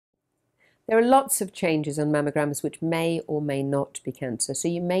There are lots of changes on mammograms which may or may not be cancer, so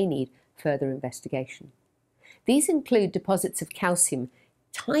you may need further investigation. These include deposits of calcium.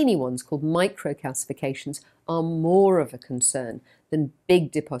 Tiny ones called microcalcifications are more of a concern than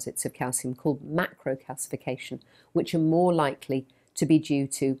big deposits of calcium called macrocalcification, which are more likely to be due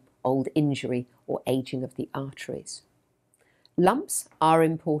to old injury or aging of the arteries. Lumps are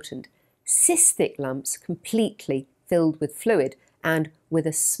important. Cystic lumps completely filled with fluid and with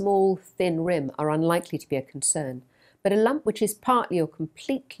a small thin rim are unlikely to be a concern, but a lump which is partly or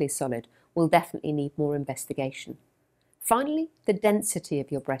completely solid will definitely need more investigation. Finally, the density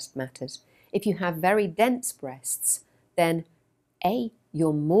of your breast matters. If you have very dense breasts, then A,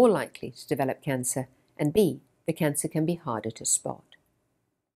 you're more likely to develop cancer, and B, the cancer can be harder to spot.